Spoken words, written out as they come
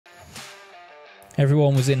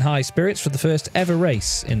Everyone was in high spirits for the first ever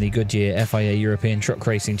race in the Goodyear FIA European Truck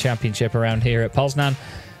Racing Championship around here at Poznań.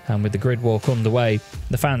 And with the grid walk underway,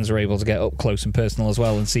 the fans were able to get up close and personal as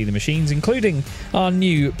well and see the machines, including our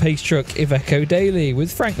new pace truck Iveco Daily,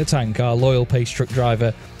 with Frank the Tank, our loyal pace truck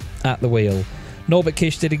driver, at the wheel. Norbert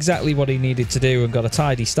Kish did exactly what he needed to do and got a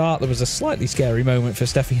tidy start. There was a slightly scary moment for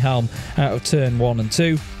Steffi Halm out of turn 1 and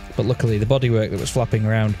 2, but luckily the bodywork that was flapping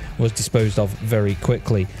around was disposed of very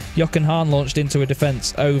quickly. Jochen Hahn launched into a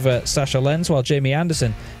defence over Sasha Lenz, while Jamie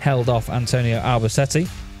Anderson held off Antonio Albosetti.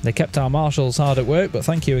 They kept our marshals hard at work, but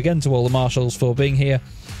thank you again to all the marshals for being here.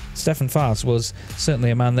 Stefan Faas was certainly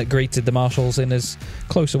a man that greeted the marshals in as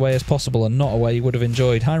close a way as possible, and not a way he would have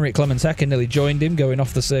enjoyed. Heinrich Clemens-Hecker nearly joined him going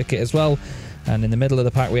off the circuit as well, and in the middle of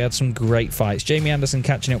the pack we had some great fights. Jamie Anderson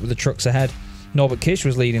catching up with the trucks ahead. Norbert Kish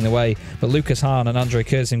was leading the way, but Lucas Hahn and Andre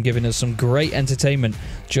Kurzim giving us some great entertainment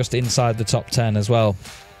just inside the top 10 as well.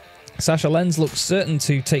 Sasha Lenz looked certain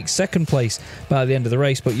to take second place by the end of the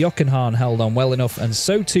race, but Jochen Hahn held on well enough, and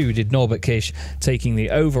so too did Norbert Kish, taking the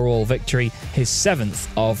overall victory, his 7th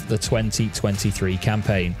of the 2023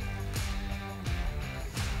 campaign.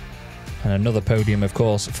 And another podium, of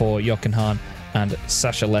course, for Jochen Hahn and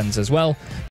Sasha Lenz as well.